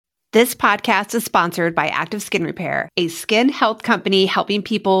This podcast is sponsored by Active Skin Repair, a skin health company helping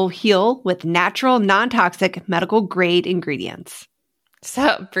people heal with natural, non-toxic, medical-grade ingredients.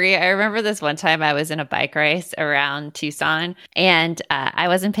 So, Brie, I remember this one time I was in a bike race around Tucson and I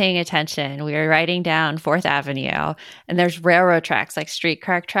wasn't paying attention. We were riding down 4th Avenue and there's railroad tracks, like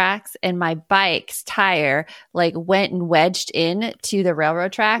streetcar tracks. And my bike's tire went and wedged in to the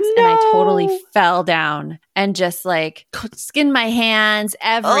railroad tracks. No. And I totally fell down and just skinned my hands,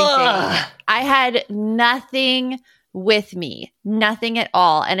 everything. Ugh. I had nothing with me, nothing at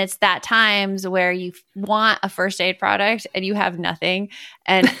all. And it's that times where you want a first aid product and you have nothing.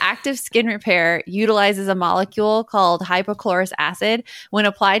 And Active Skin Repair utilizes a molecule called hypochlorous acid. When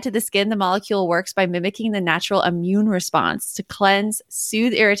applied to the skin, the molecule works by mimicking the natural immune response to cleanse,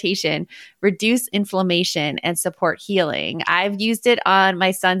 soothe irritation, reduce inflammation, and support healing. I've used it on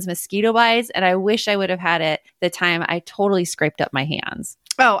my son's mosquito bites, and I wish I would have had it the time I totally scraped up my hands.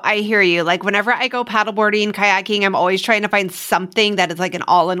 Oh, I hear you. Whenever I go paddleboarding, kayaking, I'm always trying to find something that is an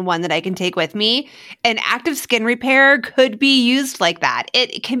all-in-one that I can take with me. And Active Skin Repair could be used like that.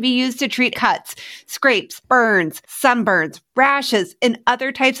 It can be used to treat cuts, scrapes, burns, sunburns, rashes, and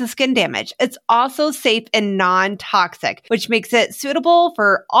other types of skin damage. It's also safe and non-toxic, which makes it suitable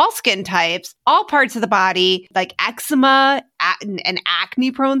for all skin types, all parts of the body, like eczema and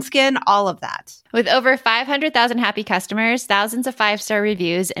acne-prone skin, all of that. With over 500,000 happy customers, thousands of 5-star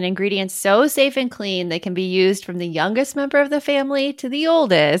reviews, and ingredients so safe and clean they can be used from the youngest member of the family to the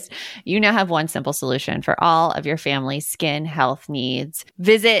oldest, you now have one simple solution for all of your family's skin health needs.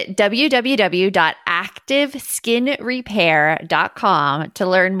 Visit www.activeskinrepair.com to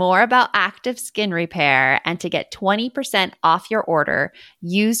learn more about Active Skin Repair and to get 20% off your order.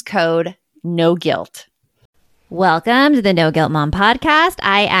 Use code NOGUILT. Welcome to the No Guilt Mom podcast.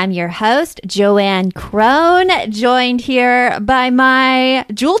 I am your host, Joanne Crone, joined here by my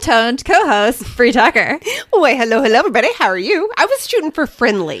jewel-toned co-host, Brie Tucker. Wait, hello, everybody. How are you? I was shooting for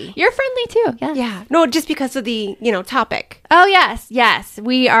friendly. You're friendly too, yes. Yeah. No, just because of the, topic. Oh, yes.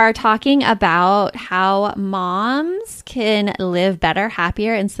 We are talking about how moms can live better,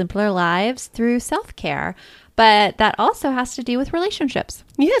 happier, and simpler lives through self-care. But that also has to do with relationships.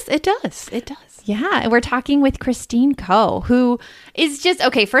 Yes, it does. It does. Yeah. And we're talking with Christine Coe, who is just,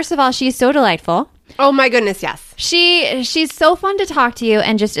 okay, first of all, she's so delightful. Oh my goodness, yes. She's so fun to talk to you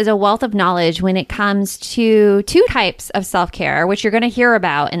and just is a wealth of knowledge when it comes to 2 types of self-care, which you're going to hear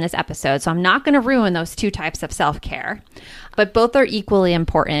about in this episode. So I'm not going to ruin those 2 types of self-care, but both are equally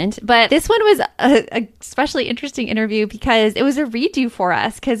important. But this one was a especially interesting interview because it was a redo for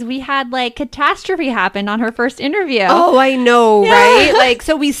us because we had catastrophe happen on her first interview. Oh, I know, yeah. Right?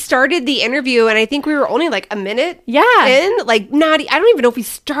 So we started the interview and I think we were only a minute in. I don't even know if we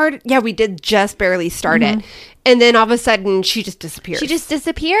started. Yeah, we did just barely start it. And then all of a sudden, she just disappeared.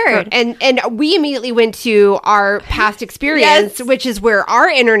 And we immediately went to our past experience, yes, which is where our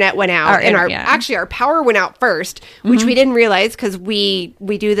internet went out. Actually, our power went out first, which we didn't realize because we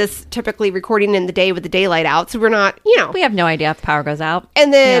do this typically recording in the day with the daylight out. So we're not, We have no idea if power goes out.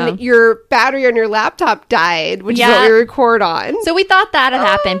 And then your battery on your laptop died, which is what we record on. So we thought that had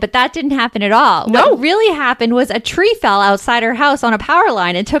happened, but that didn't happen at all. No. What really happened was a tree fell outside her house on a power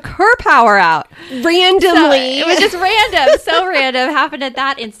line and took her power out. Randomly. It was just random, so random, happened at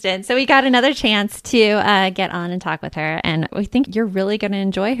that instant. So we got another chance to get on and talk with her, and we think you're really going to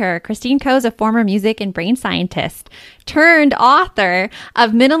enjoy her. Christine Coe is a former music and brain scientist turned author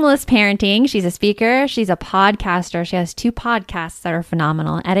of Minimalist Parenting. She's a speaker. She's a podcaster. She has 2 podcasts that are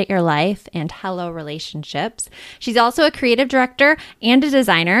phenomenal, Edit Your Life and Hello Relationships. She's also a creative director and a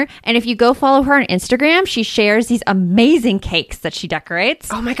designer. And if you go follow her on Instagram, she shares these amazing cakes that she decorates.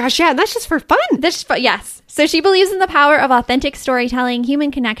 Oh my gosh, yeah, that's just for fun. Yes. So she believes in the power of authentic storytelling, human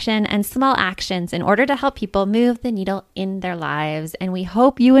connection, and small actions in order to help people move the needle in their lives. And we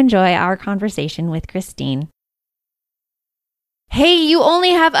hope you enjoy our conversation with Christine. Hey, you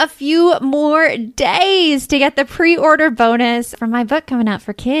only have a few more days to get the pre-order bonus from my book coming out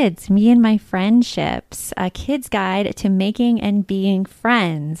for kids, Me and My Friendships, a kid's guide to making and being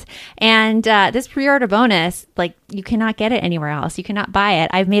friends. And this pre-order bonus, you cannot get it anywhere else. You cannot buy it.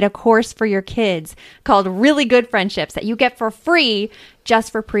 I've made a course for your kids called Really Good Friendships that you get for free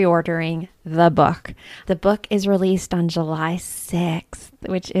just for pre-ordering the book. The book is released on July 6th,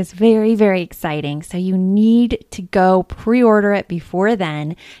 which is very, very exciting. So you need to go pre-order it before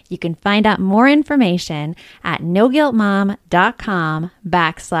then. You can find out more information at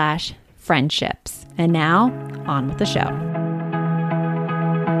noguiltmom.com/friendships. And now on with the show.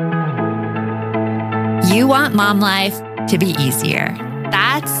 You want mom life to be easier.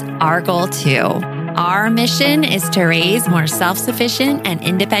 That's our goal too. Our mission is to raise more self-sufficient and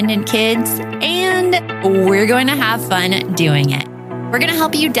independent kids, and we're going to have fun doing it. We're going to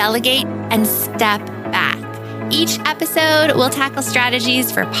help you delegate and step back. Each episode will tackle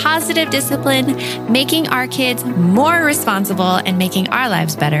strategies for positive discipline, making our kids more responsible and making our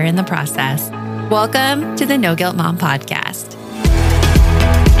lives better in the process. Welcome to the No Guilt Mom Podcast.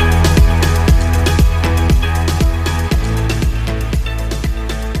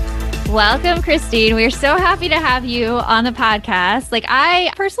 Welcome, Christine. We're so happy to have you on the podcast. Like,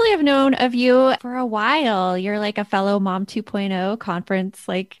 I personally have known of you for a while. You're like a fellow Mom 2.0 conference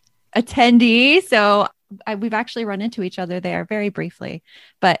attendee. So we've actually run into each other there very briefly,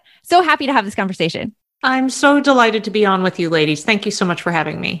 but so happy to have this conversation. I'm so delighted to be on with you ladies. Thank you so much for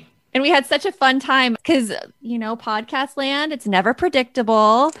having me. And we had such a fun time because, podcast land, it's never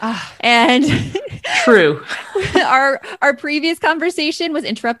predictable. And true. Our previous conversation was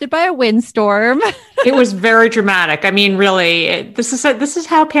interrupted by a windstorm. It was very dramatic. I mean, really, this is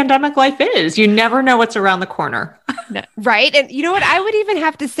how pandemic life is. You never know what's around the corner. Right. And you know what? I would even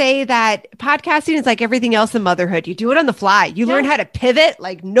have to say that podcasting is like everything else in motherhood. You do it on the fly. You learn how to pivot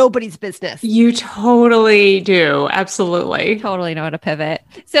like nobody's business. You totally do. Absolutely. Totally know how to pivot.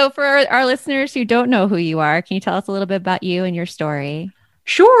 So for our listeners who don't know who you are, can you tell us a little bit about you and your story?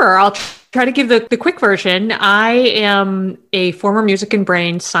 Sure. I'll try to give the quick version. I am a former music and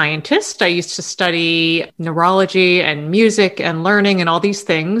brain scientist. I used to study neurology and music and learning and all these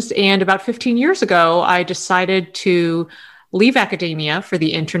things. And about 15 years ago, I decided to leave academia for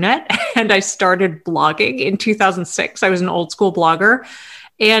the internet. And I started blogging in 2006. I was an old school blogger.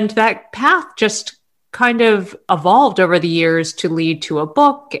 And that path just kind of evolved over the years to lead to a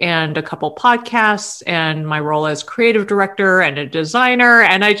book and a couple podcasts and my role as creative director and a designer.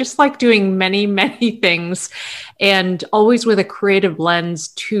 And I just like doing many, many things, and always with a creative lens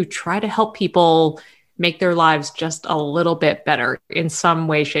to try to help people make their lives just a little bit better in some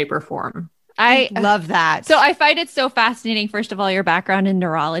way, shape, or form. I love that. So I find it so fascinating, first of all, your background in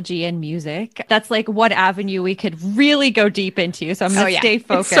neurology and music. That's like one avenue we could really go deep into. So I'm going to stay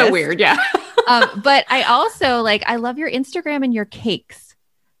focused. It's so weird. Yeah. But I also I love your Instagram and your cakes.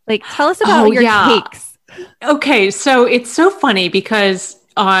 Like, tell us about your cakes. Okay. So it's so funny because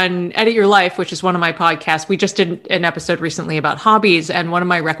on Edit Your Life, which is one of my podcasts, we just did an episode recently about hobbies. And one of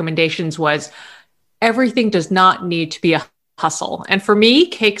my recommendations was everything does not need to be a hustle. And for me,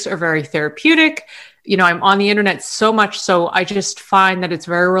 cakes are very therapeutic. I'm on the internet so much, so I just find that it's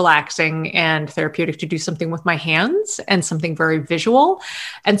very relaxing and therapeutic to do something with my hands and something very visual.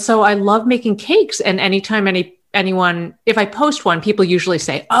 And so I love making cakes. And anytime anyone, if I post one, people usually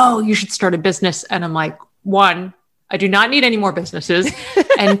say, "Oh, you should start a business." And I'm like, one, I do not need any more businesses.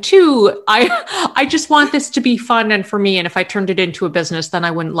 And two, I just want this to be fun and for me. And if I turned it into a business, then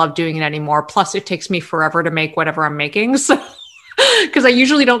I wouldn't love doing it anymore. Plus, it takes me forever to make whatever I'm making. So, because I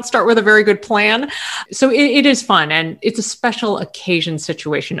usually don't start with a very good plan. So it is fun, and it's a special occasion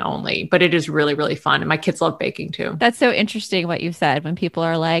situation only, but it is really, really fun. And my kids love baking too. That's so interesting what you said when people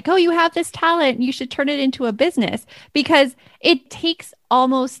are like, "Oh, you have this talent, you should turn it into a business," because it takes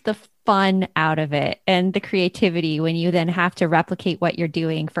almost the fun out of it and the creativity when you then have to replicate what you're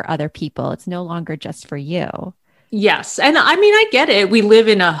doing for other people. It's no longer just for you. Yes. And I mean, I get it. We live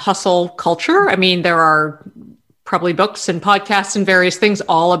in a hustle culture. I mean, there are probably books and podcasts and various things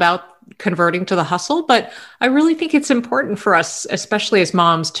all about converting to the hustle. But I really think it's important for us, especially as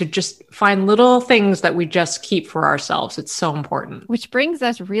moms, to just find little things that we just keep for ourselves. It's so important. Which brings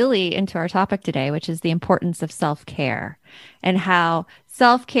us really into our topic today, which is the importance of self-care and how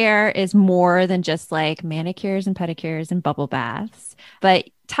self-care is more than just like manicures and pedicures and bubble baths. But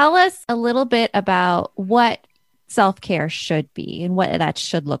tell us a little bit about what self-care should be and what that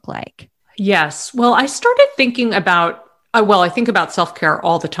should look like. Yes. Well, I started thinking about, I think about self-care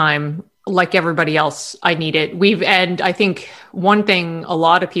all the time. Like everybody else, I need it. And I think one thing a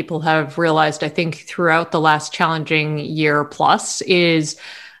lot of people have realized, I think throughout the last challenging year plus, is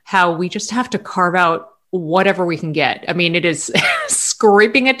how we just have to carve out whatever we can get. I mean, it is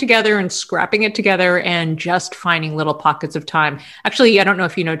scraping it together and scrapping it together and just finding little pockets of time. Actually, I don't know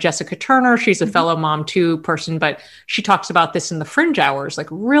if you know Jessica Turner. She's a fellow Mom 2 person, but she talks about this in the fringe hours, like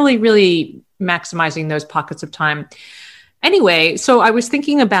really, really maximizing those pockets of time. Anyway, so I was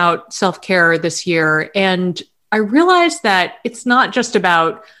thinking about self-care this year, and I realized that it's not just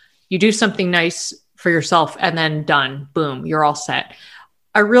about you do something nice for yourself and then done, boom, you're all set.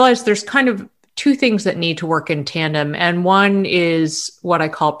 I realized there's kind of two things that need to work in tandem. And one is what I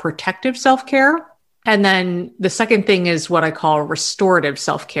call protective self-care. And then the second thing is what I call restorative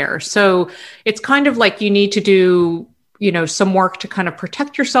self-care. So it's kind of like you need to do, some work to kind of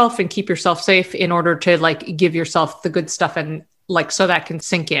protect yourself and keep yourself safe in order to like give yourself the good stuff and like, so that can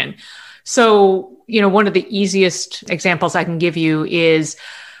sink in. So, one of the easiest examples I can give you is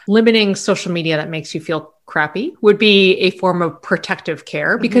limiting social media that makes you feel crappy would be a form of protective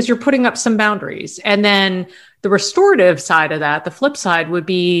care because you're putting up some boundaries. And then the restorative side of that, the flip side would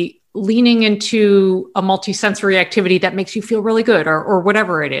be leaning into a multisensory activity that makes you feel really good or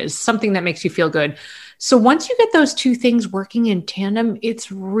whatever it is, something that makes you feel good. So once you get those two things working in tandem,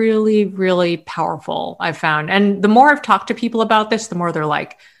 it's really, really powerful, I've found. And the more I've talked to people about this, the more they're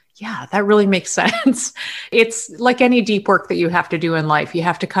like, yeah, that really makes sense. It's like any deep work that you have to do in life. You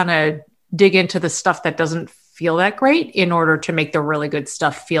have to kind of dig into the stuff that doesn't feel that great in order to make the really good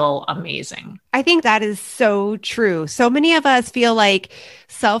stuff feel amazing. I think that is so true. So many of us feel like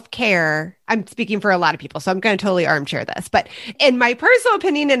self-care, I'm speaking for a lot of people, so I'm going to totally armchair this, but in my personal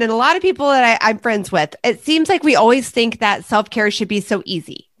opinion, and in a lot of people that I'm friends with, it seems like we always think that self-care should be so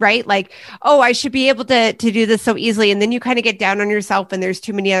easy, right? Like, oh, I should be able to do this so easily. And then you kind of get down on yourself and there's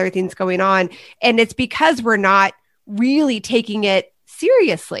too many other things going on. And it's because we're not really taking it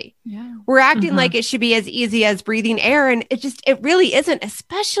seriously. Yeah. We're acting like it should be as easy as breathing air. And it really isn't,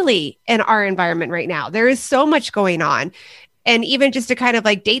 especially in our environment right now. There is so much going on. And even just to kind of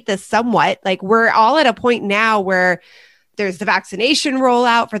like date this somewhat, like we're all at a point now where there's the vaccination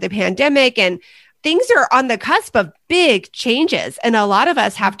rollout for the pandemic and things are on the cusp of big changes. And a lot of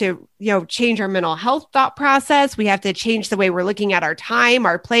us have to, change our mental health thought process. We have to change the way we're looking at our time,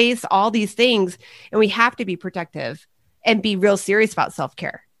 our place, all these things. And we have to be protective and be real serious about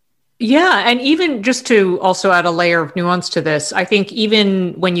self-care. Yeah. And even just to also add a layer of nuance to this, I think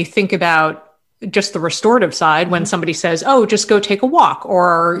even when you think about just the restorative side, when somebody says, oh, just go take a walk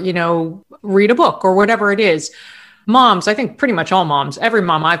or, read a book or whatever it is, moms, I think pretty much all moms, every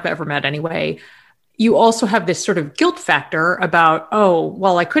mom I've ever met anyway, you also have this sort of guilt factor about, oh,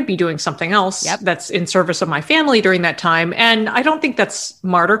 well, I could be doing something else that's in service of my family during that time. And I don't think that's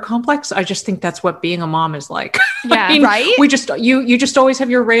martyr complex. I just think that's what being a mom is like. Yeah, right? We just, you just always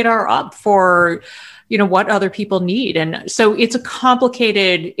have your radar up for, what other people need. And so it's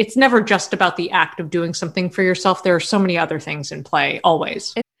it's never just about the act of doing something for yourself. There are so many other things in play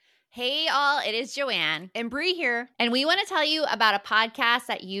always. Hey all, it is Joanne and Bree here. And we want to tell you about a podcast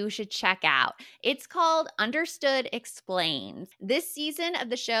that you should check out. It's called Understood Explains. This season of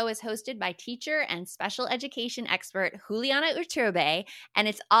the show is hosted by teacher and special education expert Juliana Urturbe, and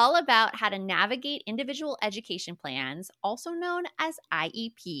it's all about how to navigate individual education plans, also known as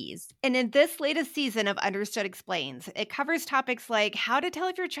IEPs. And in this latest season of Understood Explains, it covers topics like how to tell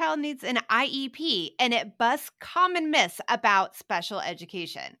if your child needs an IEP, and it busts common myths about special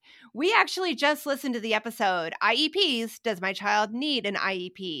education. We actually just listened to the episode, IEPs, Does My Child Need an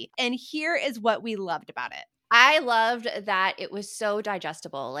IEP? And here is what we loved about it. I loved that it was so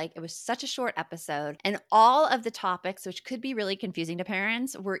digestible. Like, it was such a short episode, and all of the topics, which could be really confusing to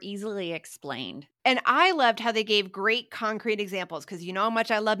parents, were easily explained. And I loved how they gave great concrete examples because you know how much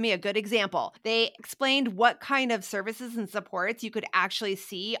I love me a good example. They explained what kind of services and supports you could actually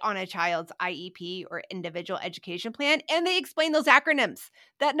see on a child's IEP or individual education plan. And they explained those acronyms.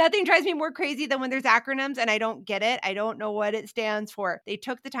 That nothing drives me more crazy than when there's acronyms and I don't get it. I don't know what it stands for. They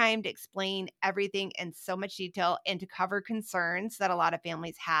took the time to explain everything in so much detail and to cover concerns that a lot of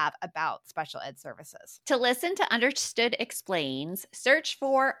families have about special ed services. To listen to Understood Explains, search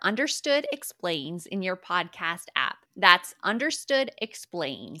for Understood Explains in your podcast app. That's Understood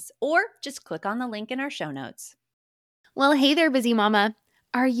Explains, or just click on the link in our show notes. Well, hey there, busy mama.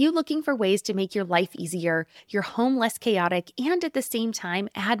 Are you looking for ways to make your life easier, your home less chaotic, and at the same time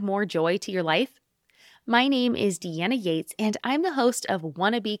add more joy to your life? My name is Deanna Yates, and I'm the host of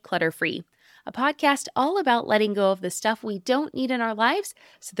Wanna Be Clutter-Free, a podcast all about letting go of the stuff we don't need in our lives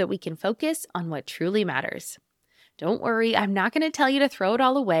so that we can focus on what truly matters. Don't worry, I'm not going to tell you to throw it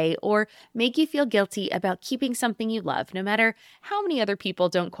all away or make you feel guilty about keeping something you love, no matter how many other people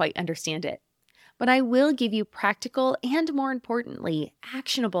don't quite understand it. But I will give you practical and, more importantly,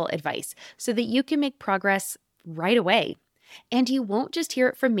 actionable advice so that you can make progress right away. And you won't just hear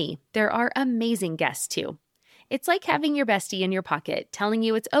it from me. There are amazing guests too. It's like having your bestie in your pocket telling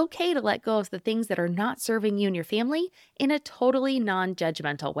you it's okay to let go of the things that are not serving you and your family in a totally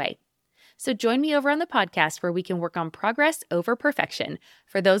non-judgmental way. So join me over on the podcast where we can work on progress over perfection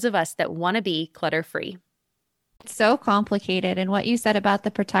for those of us that want to be clutter-free. It's so complicated. And what you said about the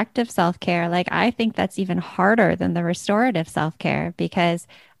protective self-care, like I think that's even harder than the restorative self-care, because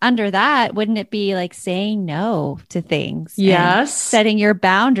under that, wouldn't it be like saying no to things? Yes. Setting your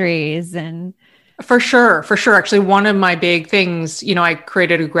boundaries and For sure. For sure. Actually, one of my big things, I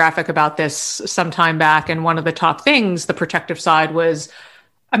created a graphic about this some time back. And one of the top things, the protective side was,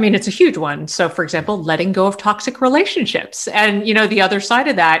 it's a huge one. So for example, letting go of toxic relationships. And, the other side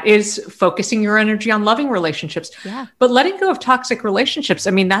of that is focusing your energy on loving relationships. Yeah. But letting go of toxic relationships,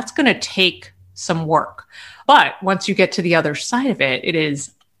 that's going to take some work. But once you get to the other side of it, it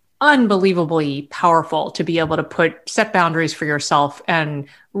is unbelievably powerful to be able to set boundaries for yourself and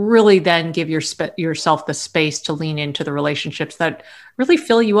really then give yourself the space to lean into the relationships that really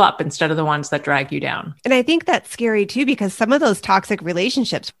fill you up instead of the ones that drag you down. And I think that's scary too, because some of those toxic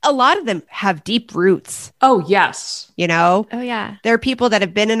relationships, a lot of them have deep roots. Oh, yes. Oh, yeah. There are people that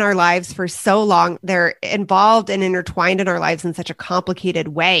have been in our lives for so long. They're involved and intertwined in our lives in such a complicated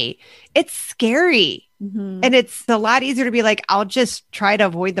way. It's scary. Mm-hmm. And it's a lot easier to be like, I'll just try to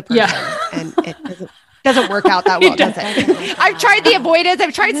avoid the person. Yeah. And it doesn't work out that well, does it? I've tried the avoidance.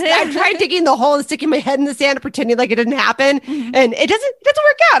 I've tried digging the hole and sticking my head in the sand and pretending like it didn't happen. And it doesn't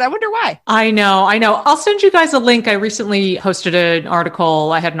work out. I wonder why. I know. I'll send you guys a link. I recently hosted an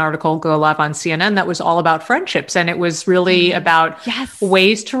article. I had an article go live on CNN that was all about friendships. And it was really about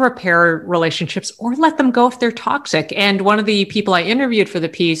ways to repair relationships or let them go if they're toxic. And one of the people I interviewed for the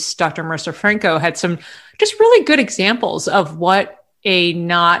piece, Dr. Marissa Franco, had some just really good examples of what a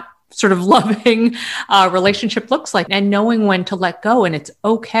not sort of loving relationship looks like and knowing when to let go. And it's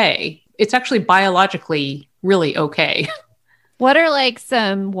okay. It's actually biologically really okay. What are like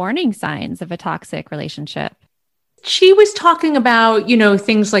some warning signs of a toxic relationship? She was talking about,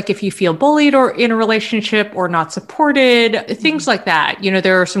 things like if you feel bullied or in a relationship or not supported, things like that.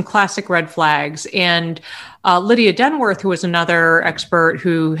 There are some classic red flags. And Lydia Denworth, who is another expert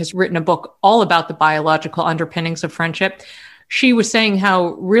who has written a book all about the biological underpinnings of friendship, she was saying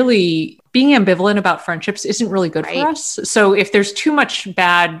how really being ambivalent about friendships isn't really good for us. So if there's too much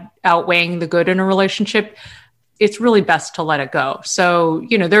bad outweighing the good in a relationship, it's really best to let it go. So,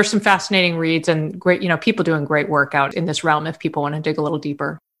 there's some fascinating reads and great, people doing great work out in this realm if people want to dig a little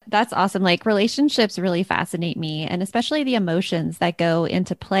deeper. That's awesome. Like relationships really fascinate me, and especially the emotions that go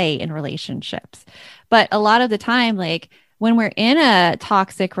into play in relationships. But a lot of the time, like when we're in a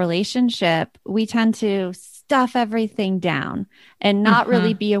toxic relationship, we tend to stuff everything down and not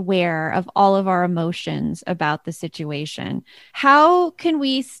really be aware of all of our emotions about the situation. How can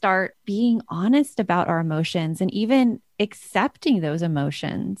we start being honest about our emotions and even accepting those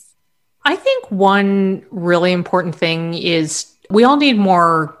emotions? I think one really important thing is we all need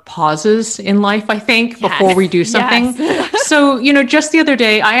more pauses in life, I think, before we do something. Yes. So, just the other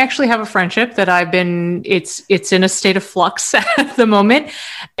day, I actually have a friendship that it's in a state of flux at the moment.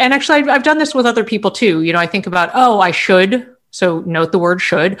 And actually, I've done this with other people too. I think about, I should. So note the word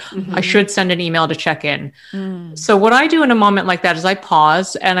should. I should send an email to check in. So what I do in a moment like that is I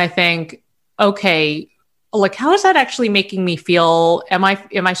pause and I think, okay, like, how is that actually making me feel? Am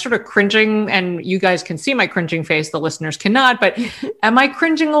I sort of cringing? And you guys can see my cringing face, the listeners cannot, but am I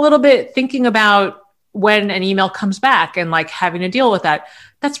cringing a little bit thinking about when an email comes back and like having to deal with that?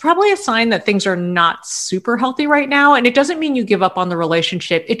 That's probably a sign that things are not super healthy right now. And it doesn't mean you give up on the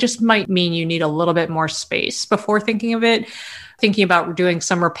relationship. It just might mean you need a little bit more space before thinking about doing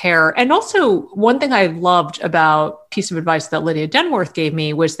some repair. And also one thing I loved about piece of advice that Lydia Denworth gave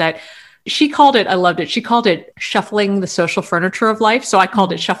me was that she called it, I loved it. She called it shuffling the social furniture of life. So I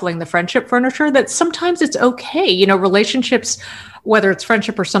called it shuffling the friendship furniture, that sometimes it's okay. Relationships, whether it's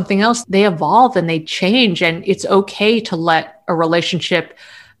friendship or something else, they evolve and they change. And it's okay to let a relationship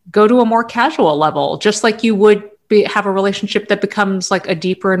go to a more casual level, just like you would have a relationship that becomes like a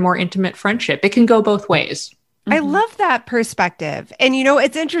deeper and more intimate friendship. It can go both ways. I love that perspective. And,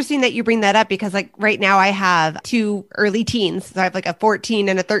 it's interesting that you bring that up because like right now I have 2 early teens. So I have like a 14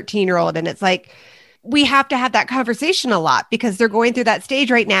 and a 13-year-old. And it's like, we have to have that conversation a lot because they're going through that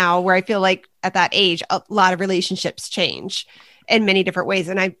stage right now where I feel like at that age, a lot of relationships change in many different ways.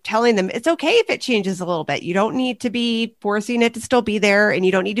 And I'm telling them it's okay if it changes a little bit. You don't need to be forcing it to still be there and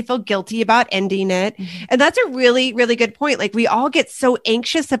you don't need to feel guilty about ending it. And that's a really, really good point. Like we all get so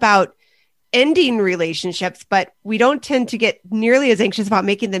anxious about ending relationships, but we don't tend to get nearly as anxious about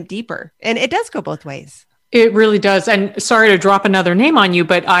making them deeper. And it does go both ways. It really does. And sorry to drop another name on you,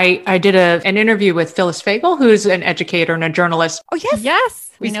 but I did an interview with Phyllis Fagel, who's an educator and a journalist. Oh, yes.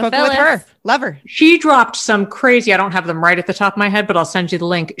 Yes. We spoke with her. Love her. She dropped some crazy, I don't have them right at the top of my head, but I'll send you the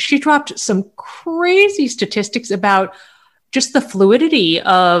link. She dropped some crazy statistics about just the fluidity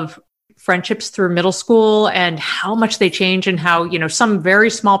of friendships through middle school and how much they change and how, some very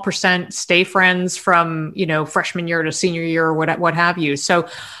small percent stay friends from, freshman year to senior year or what have you. So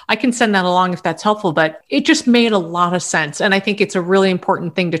I can send that along if that's helpful, but it just made a lot of sense. And I think it's a really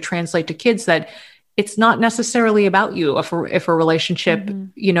important thing to translate to kids that it's not necessarily about you. If a relationship,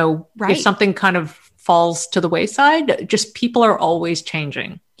 if something kind of falls to the wayside, just people are always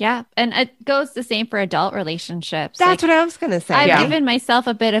changing. Yeah. And it goes the same for adult relationships. That's what I was going to say. I've given myself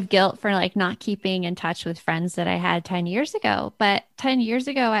a bit of guilt for like not keeping in touch with friends that I had 10 years ago. But 10 years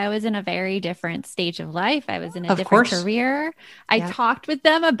ago, I was in a very different stage of life. I was in a different career. I talked with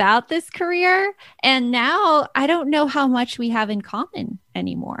them about this career. And now I don't know how much we have in common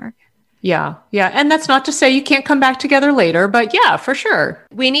anymore. Yeah. Yeah. And that's not to say you can't come back together later, but yeah, for sure.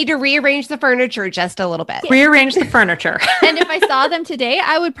 We need to rearrange the furniture just a little bit. Rearrange the furniture. And if I saw them today,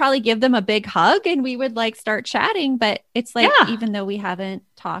 I would probably give them a big hug and we would like start chatting. But it's like, even though we haven't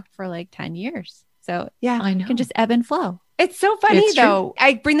talked for like 10 years. So I know. You can just ebb and flow. It's so funny though.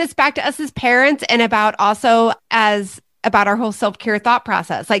 I bring this back to us as parents and about our whole self-care thought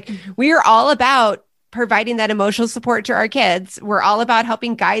process. Like we are all about providing that emotional support to our kids. We're all about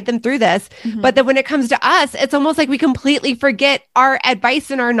helping guide them through this. Mm-hmm. But then when it comes to us, it's almost like we completely forget our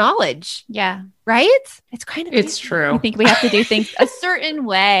advice and our knowledge. Yeah. Right? It's it's true. I think we have to do things a certain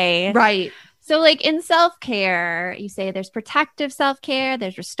way. Right. So like in self-care, you say there's protective self-care,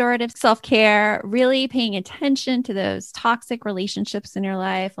 there's restorative self-care, really paying attention to those toxic relationships in your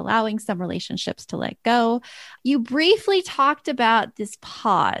life, allowing some relationships to let go. You briefly talked about these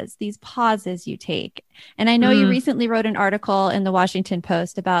pauses you take. And I know you recently wrote an article in the Washington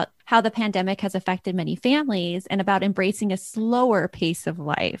Post about how the pandemic has affected many families and about embracing a slower pace of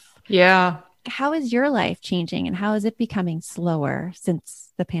life. Yeah. How is your life changing and how is it becoming slower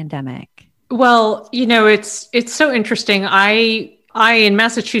since the pandemic? Well, it's so interesting. I in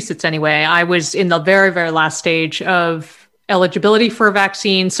Massachusetts anyway, I was in the very, very last stage of eligibility for a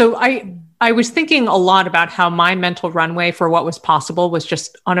vaccine. So I was thinking a lot about how my mental runway for what was possible was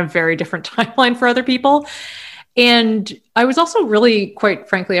just on a very different timeline for other people. And I was also really, quite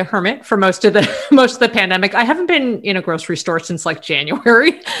frankly, a hermit for most of the pandemic. I haven't been in a grocery store since like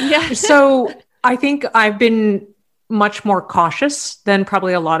January. Yeah. So I think I've been much more cautious than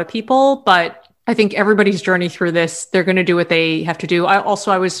probably a lot of people, but I think everybody's journey through this, they're going to do what they have to do. I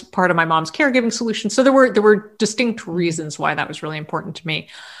was part of my mom's caregiving solution. So there were distinct reasons why that was really important to me.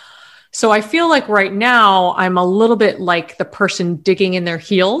 So I feel like right now I'm a little bit like the person digging in their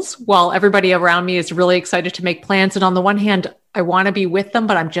heels while everybody around me is really excited to make plans. And on the one hand, I want to be with them,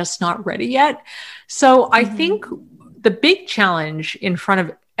 but I'm just not ready yet. So I think the big challenge in front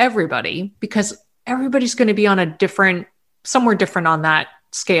of everybody, because everybody's going to be on somewhere different on that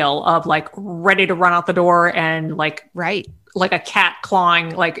scale of like ready to run out the door and like a cat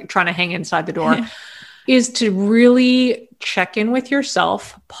clawing, like trying to hang inside the door, is to really check in with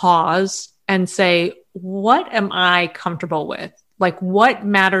yourself, pause and say, what am I comfortable with? Like what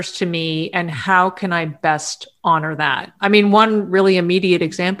matters to me and how can I best honor that? I mean, one really immediate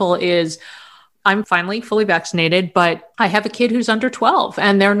example is I'm finally fully vaccinated, but I have a kid who's under 12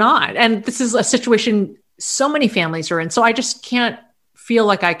 and they're not. And this is a situation so many families are in. So I just can't feel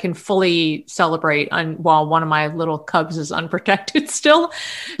like I can fully celebrate while one of my little cubs is unprotected still.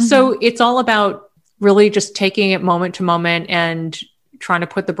 Mm-hmm. So it's all about really just taking it moment to moment and trying to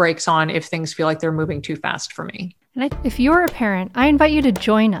put the brakes on if things feel like they're moving too fast for me. And if you're a parent, I invite you to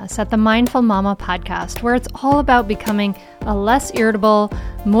join us at the Mindful Mama podcast, where it's all about becoming a less irritable,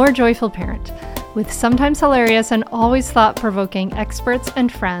 more joyful parent. With sometimes hilarious and always thought-provoking experts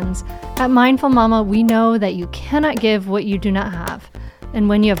and friends, at Mindful Mama, we know that you cannot give what you do not have. And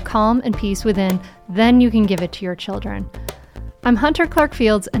when you have calm and peace within, then you can give it to your children. I'm Hunter Clark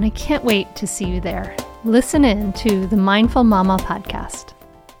Fields, and I can't wait to see you there. Listen in to the Mindful Mama podcast.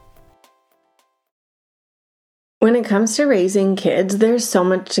 When it comes to raising kids, there's so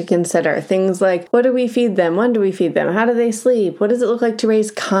much to consider. Things like, what do we feed them? When do we feed them? How do they sleep? What does it look like to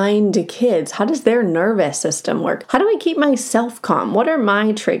raise kind kids? How does their nervous system work? How do I keep myself calm? What are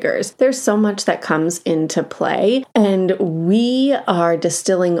my triggers? There's so much that comes into play, and we are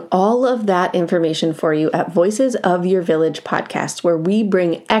distilling all of that information for you at Voices of Your Village podcast, where we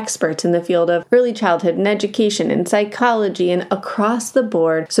bring experts in the field of early childhood and education and psychology and across the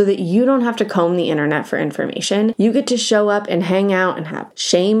board so that you don't have to comb the internet for information. You get to show up and hang out and have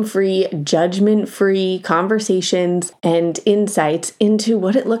shame-free, judgment-free conversations and insights into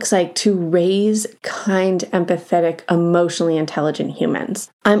what it looks like to raise kind, empathetic, emotionally intelligent humans.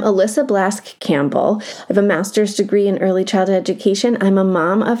 I'm Alyssa Blask Campbell. I have a master's degree in early childhood education. I'm a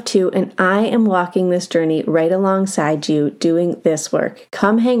mom of 2, and I am walking this journey right alongside you doing this work.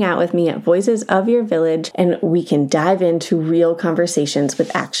 Come hang out with me at Voices of Your Village, and we can dive into real conversations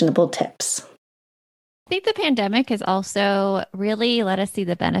with actionable tips. I think the pandemic has also really let us see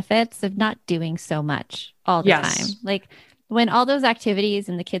the benefits of not doing so much all the time. Like when all those activities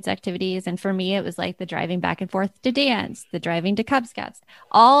and the kids' activities, and for me, it was like the driving back and forth to dance, the driving to Cub Scouts,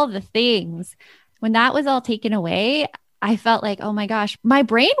 all the things, when that was all taken away, I felt like, oh my gosh, my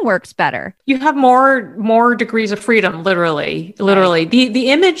brain works better. You have more degrees of freedom, literally. Right. The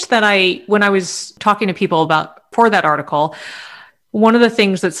image that when I was talking to people for that article, one of the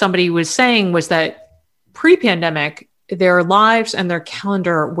things that somebody was saying was that pre-pandemic, their lives and their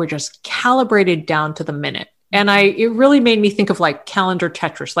calendar were just calibrated down to the minute. And it really made me think of like calendar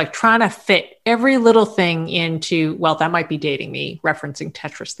Tetris, like trying to fit every little thing into, well, that might be dating me, referencing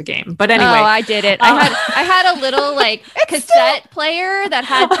Tetris, the game. But anyway. Oh, I did it. I had a little like cassette player that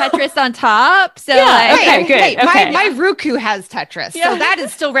had Tetris on top. So yeah, okay, good. Hey, okay. My Roku has Tetris. So that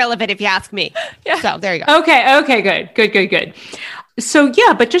is still relevant if you ask me. Yeah. So there you go. Okay, good. So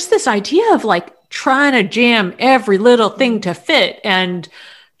yeah, but just this idea of like trying to jam every little thing to fit and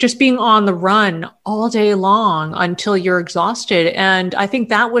just being on the run all day long until you're exhausted. And I think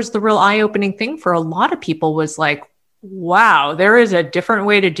that was the real eye-opening thing for a lot of people, was like, wow, there is a different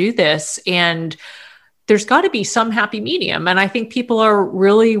way to do this. And there's got to be some happy medium. And I think people are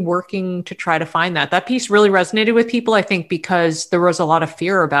really working to try to find that. That piece really resonated with people, I think, because there was a lot of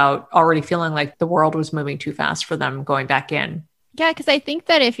fear about already feeling like the world was moving too fast for them going back in. Yeah, because I think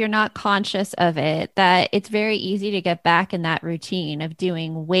that if you're not conscious of it, that it's very easy to get back in that routine of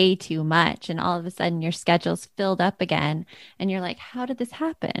doing way too much. And all of a sudden your schedule's filled up again. And you're like, how did this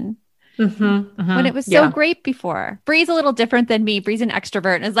happen? When it was so great before. Bree's a little different than me. Bree's an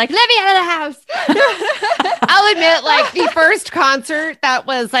extrovert and is like, let me out of the house. I'll admit, like the first concert that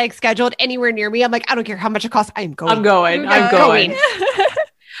was like scheduled anywhere near me, I'm like, I don't care how much it costs. I'm going. I'm going.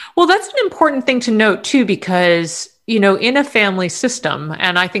 Well, that's an important thing to note too, because in a family system,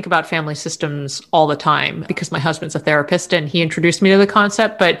 and I think about family systems all the time because my husband's a therapist and he introduced me to the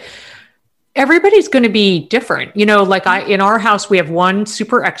concept, but everybody's going to be different. Like in our house, we have one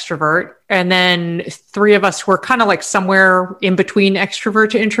super extrovert and then 3 of us who are kind of like somewhere in between extrovert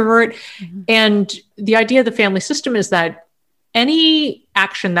to introvert. Mm-hmm. And the idea of the family system is that any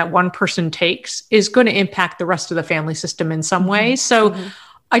action that one person takes is going to impact the rest of the family system in some way. So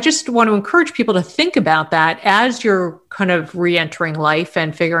I just want to encourage people to think about that as you're kind of re-entering life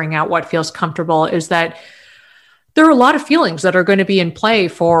and figuring out what feels comfortable, is that there are a lot of feelings that are going to be in play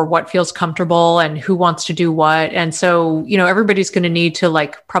for what feels comfortable and who wants to do what. And so, everybody's going to need to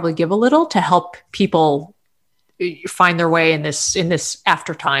like probably give a little to help people find their way in this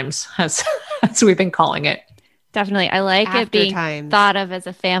after times, as we've been calling it. Definitely. I like After it being times. thought of as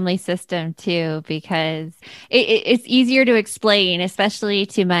a family system too, because it's easier to explain, especially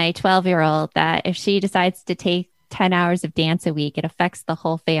to my 12-year-old, that if she decides to take 10 hours of dance a week, it affects the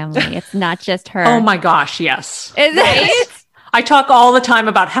whole family. It's not just her. Oh my gosh. Yes. Is it? I talk all the time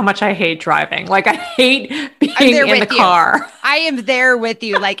about how much I hate driving. Like I hate being in the car. I am there with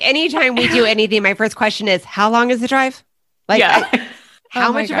you. Like anytime we do anything, my first question is, how long is the drive? Like,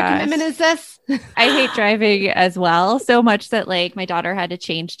 how much of a commitment is this? I hate driving as well, so much that like my daughter had to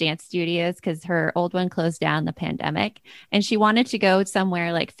change dance studios because her old one closed down the pandemic, and she wanted to go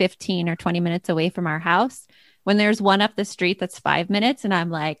somewhere like 15 or 20 minutes away from our house when there's one up the street that's 5 minutes. And I'm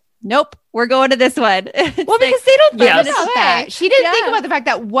like, nope, we're going to this one. Well, because they don't think about that. She didn't think about the fact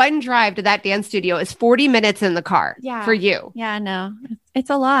that one drive to that dance studio is 40 minutes in the car for you. Yeah, no, it's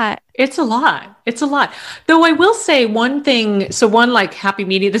a lot. It's a lot. Though I will say one thing. So one like happy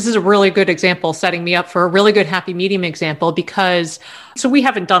medium, this is a really good example, setting me up for a really good happy medium example, because so we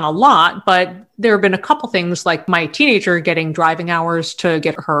haven't done a lot, but there have been a couple things like my teenager getting driving hours to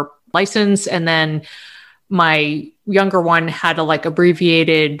get her license. And then my younger one had a like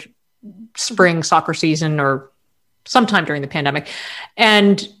abbreviated spring soccer season or sometime during the pandemic.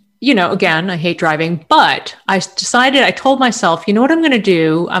 And, again, I hate driving, but I told myself, you know what I'm going to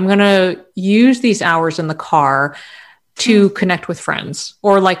do? I'm going to use these hours in the car to connect with friends,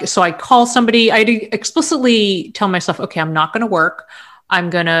 or like, so I call somebody, I explicitly tell myself, okay, I'm not going to work. I'm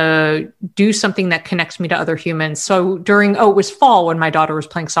going to do something that connects me to other humans. So it was fall when my daughter was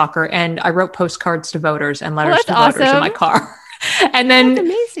playing soccer, and I wrote postcards to voters and letters to voters in my car. And then, that's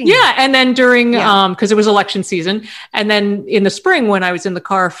amazing. Yeah. And then during, cause it was election season. And then in the spring, when I was in the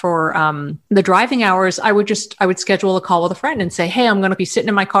car for, the driving hours, I would schedule a call with a friend and say, hey, I'm going to be sitting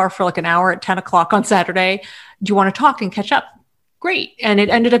in my car for like an hour at 10 o'clock on Saturday. Do you want to talk and catch up? Great. And it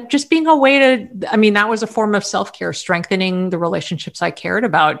ended up just being a way that was a form of self-care, strengthening the relationships I cared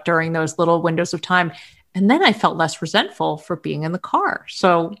about during those little windows of time. And then I felt less resentful for being in the car.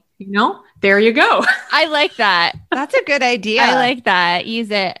 So, there you go. I like that. That's a good idea. I like that. Use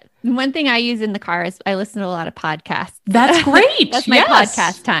it One thing I use in the car is I listen to a lot of podcasts. That's great. That's my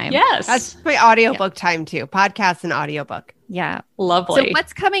podcast time. Yes. That's my audiobook time too. Podcast and audiobook. Yeah. Lovely. So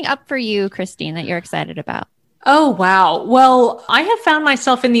what's coming up for you, Christine, that you're excited about? Oh, wow. Well, I have found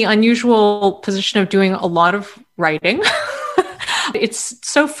myself in the unusual position of doing a lot of writing. It's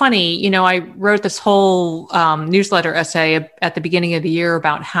so funny. You know, I wrote this whole newsletter essay at the beginning of the year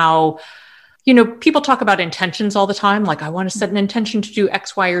about how, you know, people talk about intentions all the time. Like, I want to set an intention to do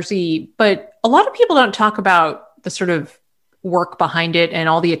X, Y, or Z. But a lot of people don't talk about the sort of work behind it and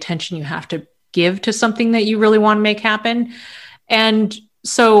all the attention you have to give to something that you really want to make happen. And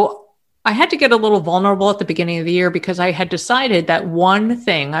so I had to get a little vulnerable at the beginning of the year because I had decided that one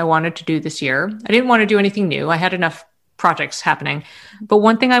thing I wanted to do this year, I didn't want to do anything new. I had enough projects happening. But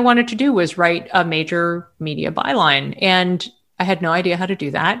one thing I wanted to do was write a major media byline. And I had no idea how to do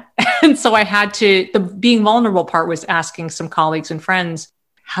that. And so I had to, the being vulnerable part was asking some colleagues and friends,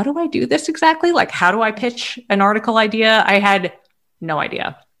 how do I do this exactly? Like, how do I pitch an article idea? I had no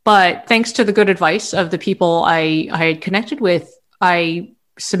idea. But thanks to the good advice of the people I had connected with, I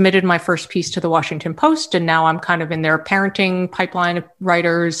submitted my first piece to the Washington Post, and now I'm kind of in their parenting pipeline of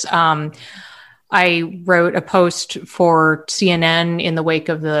writers. I wrote a post for CNN in the wake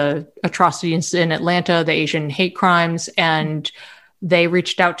of the atrocities in Atlanta, the Asian hate crimes, and they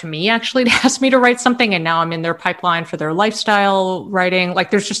reached out to me actually to ask me to write something, and now I'm in their pipeline for their lifestyle writing.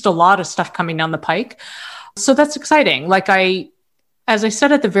 Like, there's just a lot of stuff coming down the pike. So that's exciting. Like, as I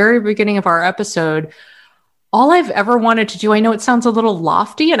said at the very beginning of our episode, all I've ever wanted to do, I know it sounds a little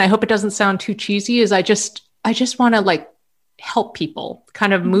lofty and I hope it doesn't sound too cheesy, is I just want to like help people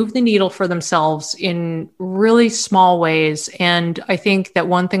kind of move the needle for themselves in really small ways. And I think that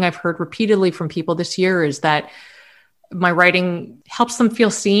one thing I've heard repeatedly from people this year is that my writing helps them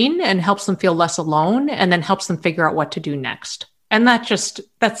feel seen and helps them feel less alone, and then helps them figure out what to do next. And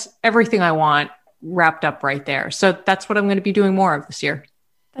that's everything I want wrapped up right there. So that's what I'm going to be doing more of this year.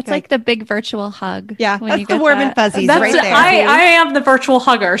 That's like the big virtual hug. Yeah, when that's you the get warm that. and fuzzies That's right there. I am the virtual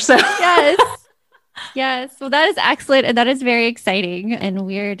hugger. So Yes. Yes. Well, that is excellent. And that is very exciting. And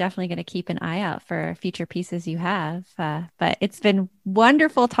we're definitely going to keep an eye out for future pieces you have. But it's been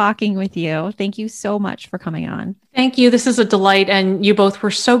wonderful talking with you. Thank you so much for coming on. Thank you. This is a delight. And you both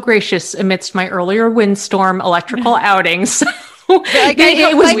were so gracious amidst my earlier windstorm electrical outings.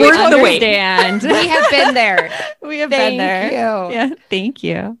 It was worth the wait. We have been there. We have been there. Thank you. Yeah. Thank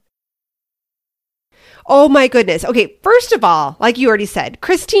you. Oh my goodness. Okay, first of all, like you already said,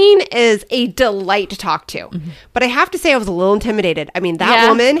 Christine is a delight to talk to. But I have to say I was a little intimidated. I mean, that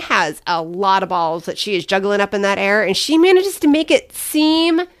woman has a lot of balls that she is juggling up in that air, and she manages to make it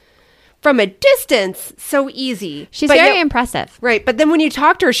seem from a distance so easy. She's very impressive. Right. But then when you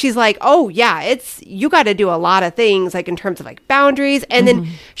talk to her, she's like, oh yeah, you got to do a lot of things, like in terms of like boundaries. And then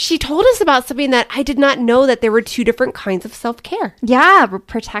she told us about something that I did not know, that there were two different kinds of self-care. Yeah.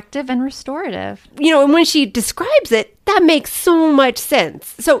 Protective and restorative. You know, and when she describes it, that makes so much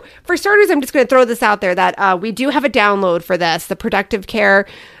sense. So for starters, I'm just going to throw this out there that we do have a download for this, the protective care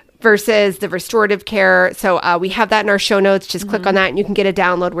versus the restorative care. So we have that in our show notes. Just click on that and you can get a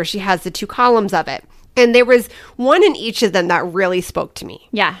download where she has the two columns of it. And there was one in each of them that really spoke to me.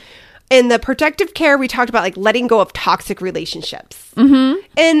 Yeah. In the protective care, we talked about like letting go of toxic relationships.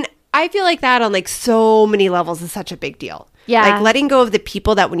 And I feel like that on like so many levels is such a big deal. Yeah. Like letting go of the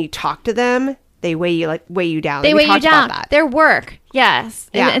people that when you talk to them, they weigh you down. They we weigh you talked down. about that. Their work.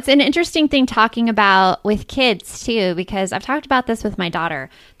 Yes. Yeah. And it's an interesting thing talking about with kids too, because I've talked about this with my daughter.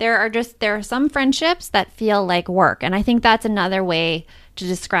 There are some friendships that feel like work. And I think that's another way to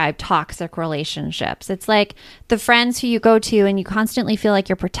describe toxic relationships. It's like the friends who you go to and you constantly feel like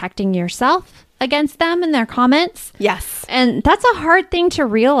you're protecting yourself against them and their comments. Yes. And that's a hard thing to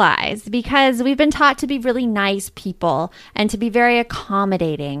realize because we've been taught to be really nice people and to be very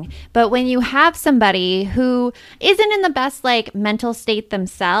accommodating. But when you have somebody who isn't in the best like mental state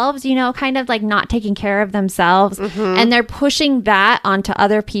themselves, you know, kind of like not taking care of themselves and they're pushing that onto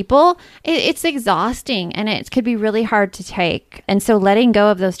other people, it's exhausting and it could be really hard to take. And so letting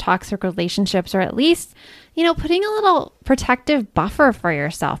go of those toxic relationships, or at least, you know, putting a little protective buffer for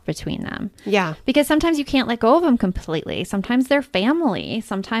yourself between them. Yeah. Because sometimes you can't let go of them completely. Sometimes they're family.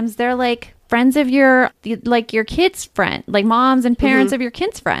 Sometimes they're like friends of your kids' friend, like moms and parents of your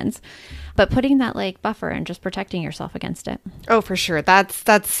kids' friends. But putting that like buffer and just protecting yourself against it. Oh, for sure.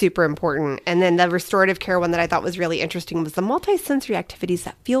 That's super important. And then the restorative care one that I thought was really interesting was the multisensory activities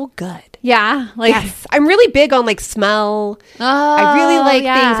that feel good. Yeah. Like, yes. I'm really big on like smell. I really like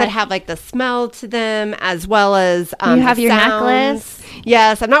things that have like the smell to them, as well as you have your sounds. necklace.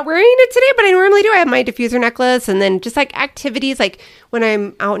 Yes, I'm not wearing it today, but I normally do. I have my diffuser necklace, and then just like activities, like when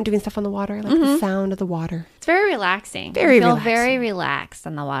I'm out and doing stuff on the water, I like the sound of the water. It's very relaxing. Very I feel relaxing. very relaxed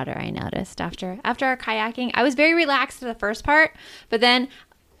on the water, I noticed after our kayaking. I was very relaxed for the first part, but then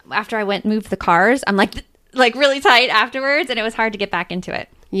after I moved the cars, I'm like really tight afterwards, and it was hard to get back into it.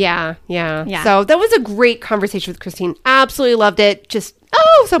 Yeah. So that was a great conversation with Christine. Absolutely loved it. Just,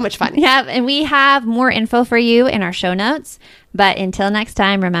 so much fun. Yeah, and we have more info for you in our show notes. But until next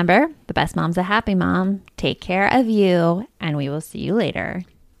time, remember, the best mom's a happy mom. Take care of you, and we will see you later.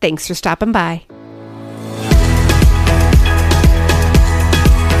 Thanks for stopping by.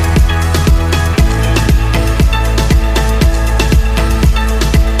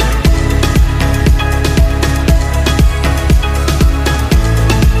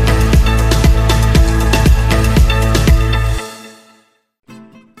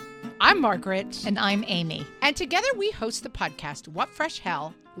 I'm Margaret. And I'm Amy. And together we host the podcast, What Fresh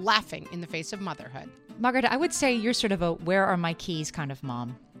Hell? Laughing in the Face of Motherhood. Margaret, I would say you're sort of a where are my keys kind of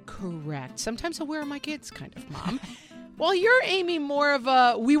mom. Correct. Sometimes a where are my kids kind of mom. Well, you're, Amy, more of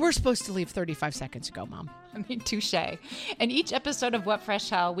a we were supposed to leave 35 seconds ago, mom. I mean, touche. In each episode of What Fresh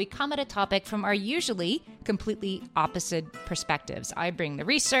Hell, we come at a topic from our usually completely opposite perspectives. I bring the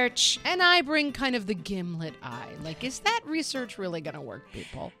research. And I bring kind of the gimlet eye. Like, is that research really going to work,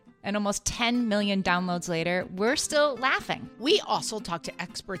 people? And almost 10 million downloads later, we're still laughing. We also talk to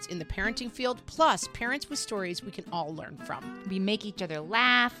experts in the parenting field, plus parents with stories we can all learn from. We make each other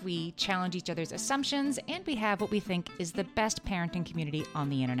laugh, we challenge each other's assumptions, and we have what we think is the best parenting community on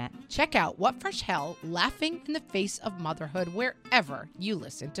the internet. Check out What Fresh Hell? Laughing in the Face of Motherhood wherever you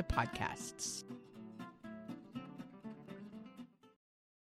listen to podcasts.